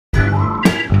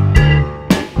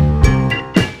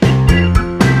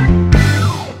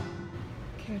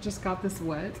just got this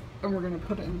wet and we're gonna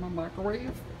put it in my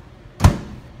microwave.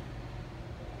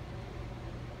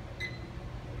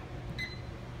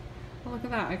 Oh, look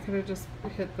at that. I could have just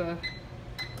hit the...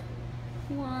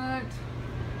 What?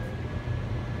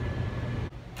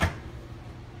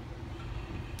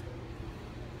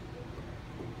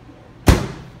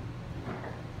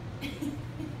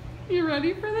 You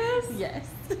ready for this? Yes.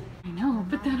 I know,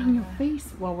 put that on your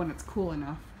face. Well, when it's cool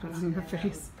enough, put it on your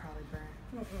face. Probably burn.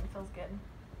 Feels good.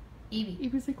 Evie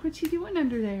was like, what you doing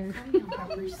under there? Calm down,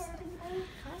 Peppers.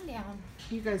 Calm down.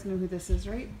 You guys know who this is,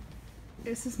 right?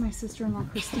 This is my sister-in-law,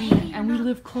 Christina, and we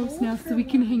live close now so we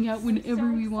can hang out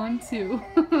whenever we want to.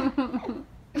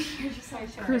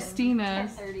 Christina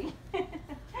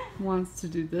wants to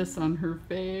do this on her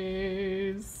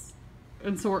face.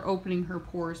 And so we're opening her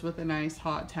pores with a nice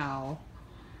hot towel.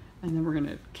 And then we're going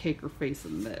to cake her face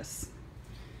in this.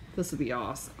 This would be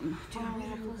awesome.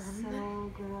 Oh,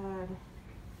 so good.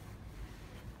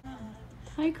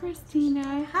 Hi,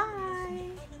 Christina. Hi.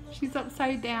 She's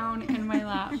upside down in my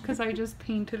lap because I just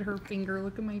painted her finger.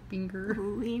 Look at my finger.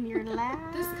 Ooh, in your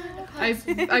lap. I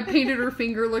painted her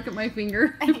finger. Look at my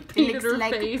finger. I painted her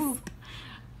like face. A poop.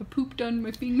 I pooped on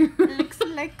my finger. Looks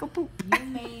like a poop. You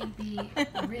may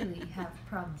really have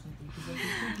problems with you because if your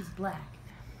poop is black,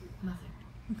 nothing.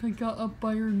 Look, I got up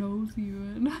by her nose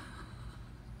even.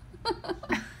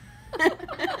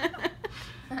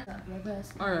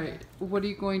 Alright, what are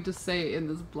you going to say in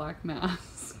this black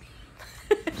mask?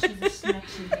 She's a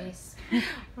sexy face.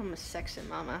 I'm a sexy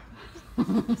mama.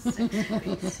 Sexy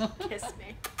face. Kiss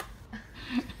me.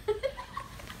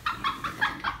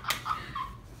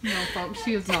 No, folks,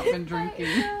 she has not been drinking.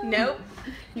 Nope.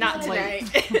 Not tonight.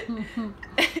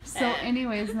 So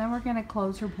anyways, then we're going to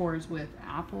close her pores with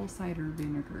apple cider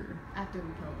vinegar. After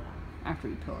we peel it off. After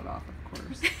we peel it off, of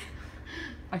course.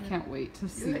 I can't wait to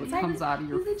see what It's comes out of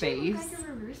your you face. look like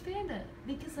a reverse panda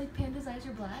because like panda's eyes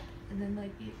are black and then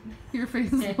like Your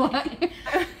face is black.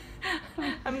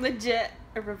 I'm legit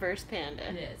a reverse panda.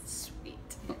 It is. Sweet.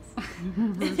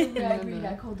 It's a rare breed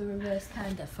I call the reverse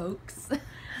panda, folks.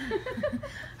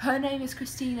 Her name is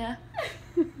Christina.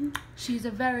 She's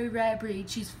a very rare breed.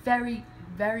 She's very,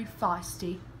 very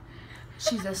feisty.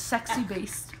 She's a sexy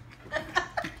beast.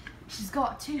 She's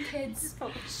got 2 kids.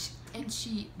 And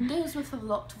she deals with a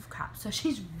lot of crap, so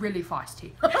she's really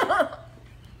feisty. I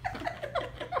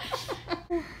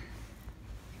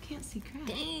can't see crap.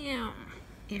 Damn.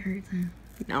 It hurts.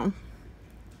 No.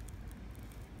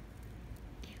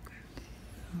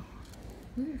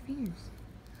 Move your fingers.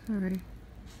 Sorry.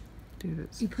 Dude,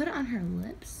 it's... You put it on her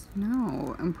lips?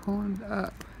 No, I'm pulling it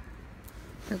up.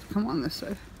 You have to come on this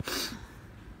side.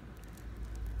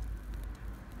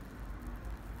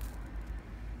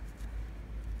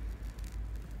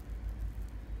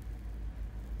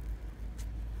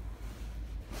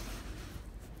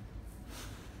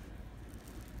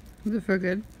 Does it feel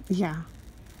good? Yeah.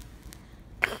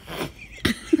 Did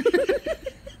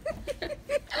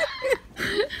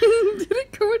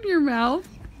it go in your mouth?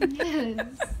 Yes.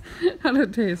 How did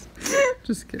it taste?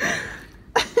 Just kidding.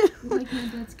 Like my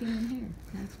dead skin and hair.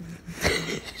 That's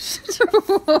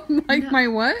what Like No. my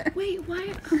what? Wait,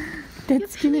 why? Dead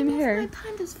skin and hair. My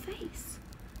panda's face.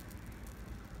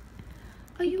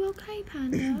 Are you okay,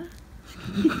 Panda?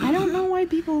 I don't know why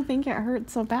people think it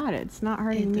hurts so bad. It's not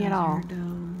hurting me at all.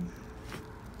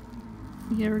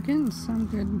 Yeah, we're getting some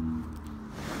good.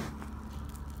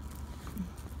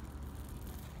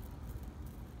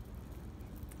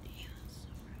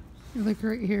 Like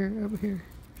right here, over here.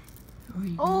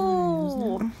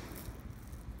 Oh!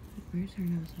 Where's her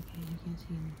nose? Okay, I can't see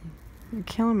anything. You're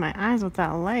killing my eyes with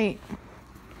that light.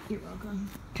 You're welcome.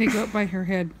 Okay, go up by her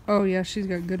head. Oh yeah, she's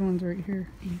got good ones right here.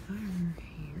 You got her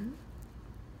hair?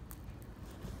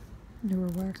 They were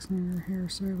waxing her hair.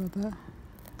 Sorry about that.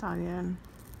 It's all good.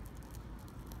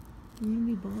 You gonna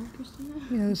be bald, Christina?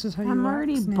 Yeah, this is how you I'm wax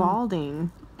already now.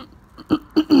 balding.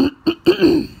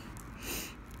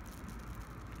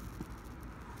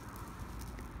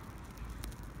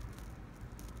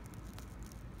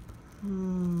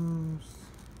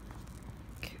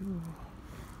 Cool.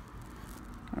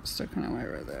 I'm sticking it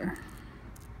right there.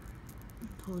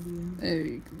 Told you. There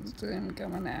you go. It's them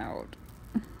coming out.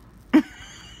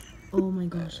 Oh my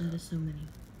gosh, that is so many.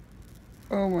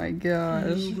 Oh my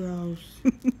gosh. Gross.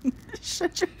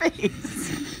 Shut your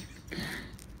face.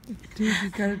 Dude, you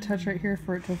gotta touch right here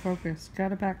for it to focus.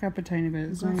 Gotta back up a tiny bit.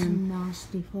 It's Got not even... some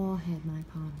nasty forehead, my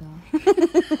panda.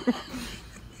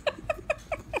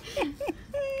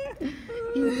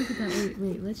 Ew, look at that.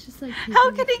 Wait, let's just like...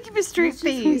 How can he keep a straight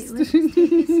face? Let's just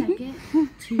take a second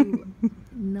to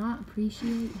not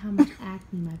appreciate how much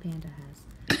acne my panda has.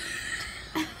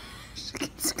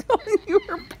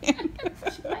 your panda.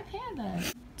 She's my panda.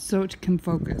 So it can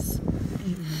focus.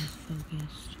 It is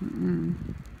focused.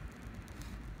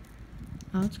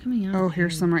 Oh, it's coming out. Oh,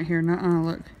 here's some right here. Nuh-uh,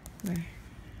 look. Where?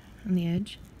 On the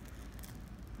edge?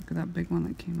 Look at that big one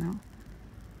that came out.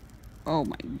 Oh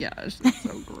my gosh, that's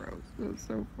so gross. That's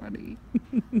so funny.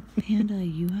 Panda,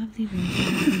 you have the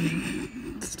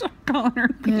ability. Stop calling her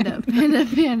Panda, panda,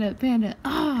 panda, panda.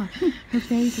 Ah, her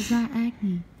face is not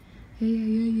acne.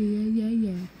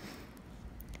 Yeah.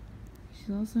 She's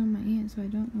also my aunt, so I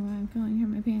don't know why I'm calling her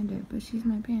my panda, but she's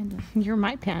my panda. You're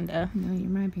my panda. No, you're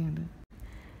my panda.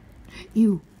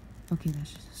 Ew. Okay,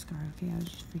 that's just a scar. Okay, I was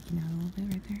just freaking out a little bit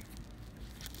right there.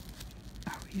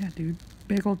 Oh yeah, dude.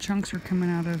 Big old chunks are coming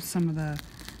out of some of the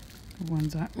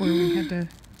ones that where we had to.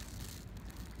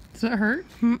 Does it hurt?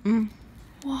 Mm-mm.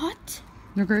 What?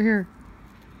 Look right here.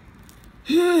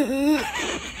 Shut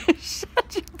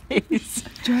your face.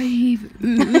 Dry heave.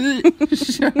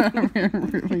 Shut up,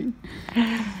 really.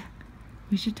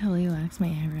 We should totally wax my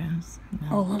eyebrows. No,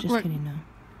 Oh, just look. kidding, no.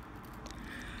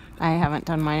 I haven't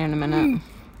done mine in a minute.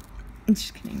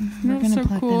 Just kidding. You know We're what's gonna so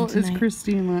pluck cool them is tonight.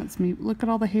 Christine lets me look at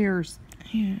all the hairs.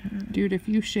 Yeah. Dude, if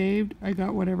you shaved, I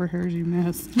got whatever hairs you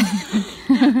missed.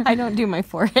 I don't do my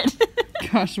forehead.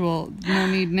 Gosh, well, no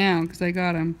need now because I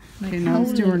got them. Okay, now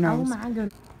let's do her nose. Oh my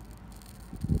god.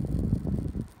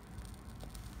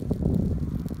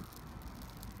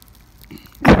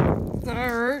 Does that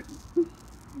hurt?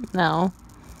 No,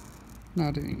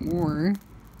 Not anymore.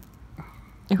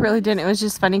 it really didn't. It was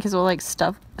just funny because it was like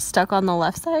stuck on the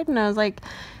left side, and I was like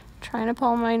trying to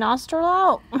pull my nostril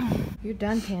out. You're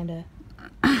done, panda.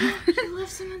 She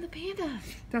left some of the panda.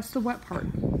 That's the wet part.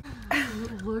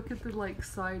 Look at the like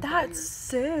side.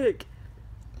 sick.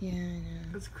 Yeah, I know.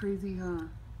 That's crazy, huh?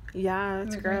 Yeah,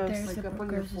 it's Look right gross. there. Like the up on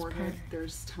your grossest forehead, part.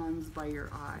 there's tons by your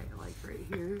eye, like right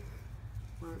here.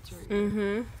 Where it's right here.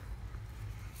 Mm-hmm.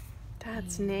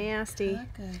 That's nasty.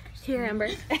 Okay. Here, Ember.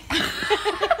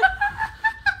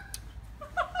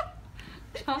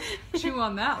 Chew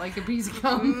on that like a piece of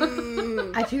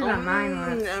gum. I chewed on mine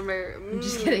once. Ember. I'm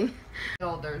just kidding.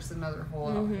 Oh, there's another hole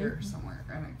out here somewhere,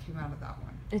 and it came out of that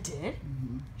one. It did?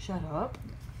 Shut up.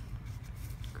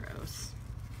 Gross.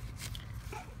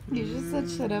 You just said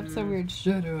shut up so weird.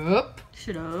 Shut up.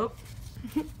 Shut up.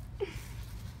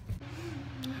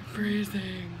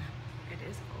 Freezing. It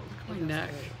is cold. My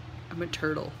neck. I'm a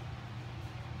turtle.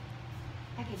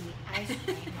 I can eat ice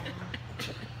cream.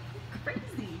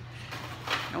 Crazy.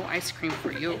 No ice cream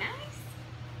for you.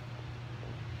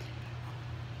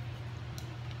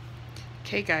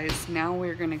 Okay, guys, now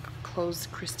we're gonna close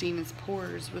Christina's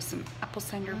pores with some apple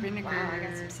cider vinegar. Wow, I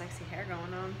got some sexy hair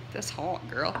going on. That's hot,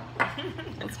 girl.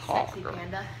 That's hot, Sexy girl.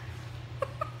 panda.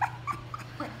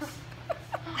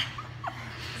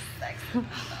 Sexy.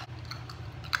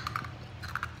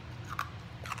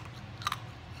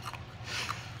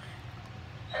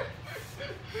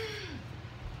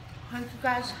 Thank you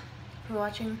guys for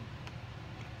watching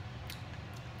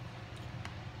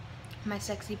my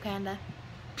sexy panda,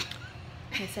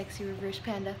 my sexy reverse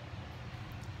panda.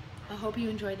 I hope you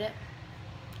enjoyed it.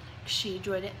 She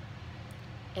enjoyed it,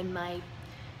 and my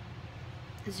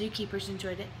zookeepers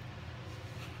enjoyed it.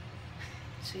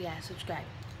 So yeah, subscribe.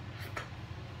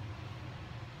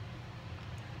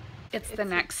 It's the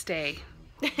next day.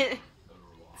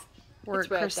 We're It's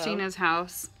at red, Christina's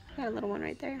house. Got a little one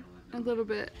right there. A little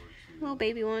bit. Little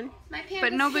baby one. My panda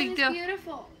But no big deal.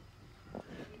 beautiful.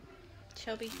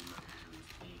 Shelby.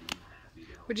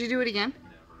 Would you do it again?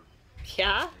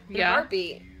 Yeah? Yeah.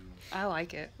 Heartbeat. I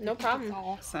like it. No problem.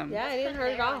 Awesome. Yeah, I didn't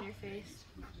hurt at all. On your face.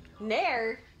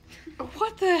 Nair.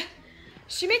 What the?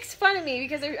 She makes fun of me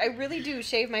because I really do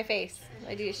shave my face.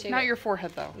 I do shave Not it. your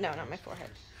forehead, though. No, not my forehead.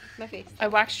 My face. I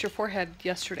waxed your forehead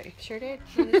yesterday. Sure did.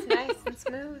 And it's nice and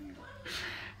smooth.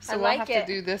 So I we'll like have it. to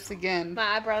do this again.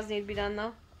 My eyebrows need to be done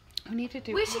though. We need to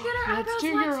do. We should get our Let's eyebrows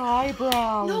do waxed. your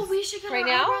eyebrows. No, we should get Right our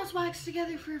now? eyebrows waxed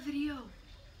together for a video.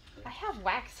 I have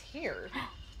wax here.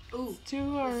 Ooh, Let's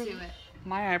do our. let's do it.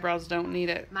 My eyebrows don't need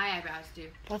it. My eyebrows do.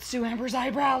 Let's do Ember's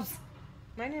eyebrows.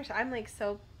 Mine are, I'm like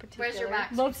so particular. Where's your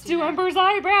wax? Let's do Christina? Ember's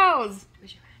eyebrows.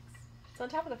 Where's your wax? It's on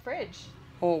top of the fridge.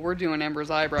 Oh, we're doing Ember's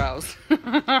eyebrows.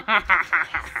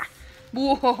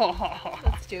 Whoa.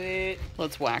 Let's do it.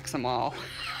 Let's wax them all.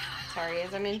 Sorry,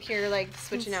 as I'm in here like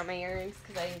switching out my earrings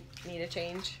because I need a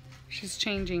change. She's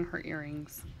changing her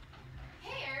earrings.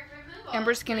 Hair removal.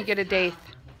 Ember's gonna get a DAITH.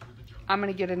 I'm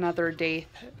gonna get another DAITH.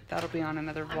 That'll be on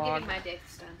another I'm vlog. getting my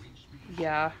dates done.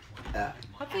 Yeah,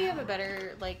 Hopefully you have a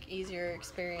better, like, easier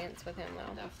experience with him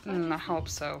though. I hope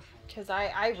so. Because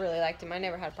I really liked him. I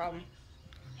never had a problem.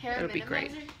 Hair It'll be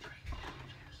great. minimizer?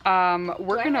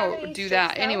 we're gonna do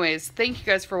that. Anyways, thank you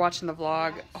guys for watching the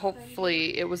vlog.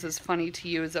 Hopefully it was as funny to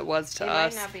you as it was to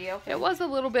us. Might not be open. It was a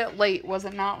little bit late, was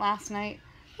it not, last night?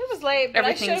 It was late, but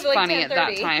everything's I funny like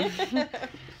at that time.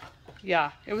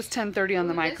 Yeah, it was 10:30 on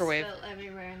the microwave.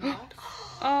 Everywhere in the house.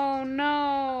 Oh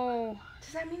no.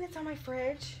 Does that mean it's on my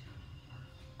fridge?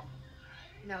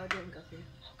 No, it didn't go through.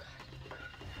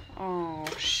 Oh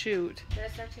shoot.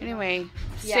 Anyway,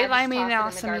 Yeah, stay just limey toss and it in the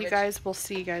awesome, you garbage. guys. We'll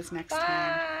see you guys next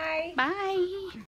time. Bye. Bye.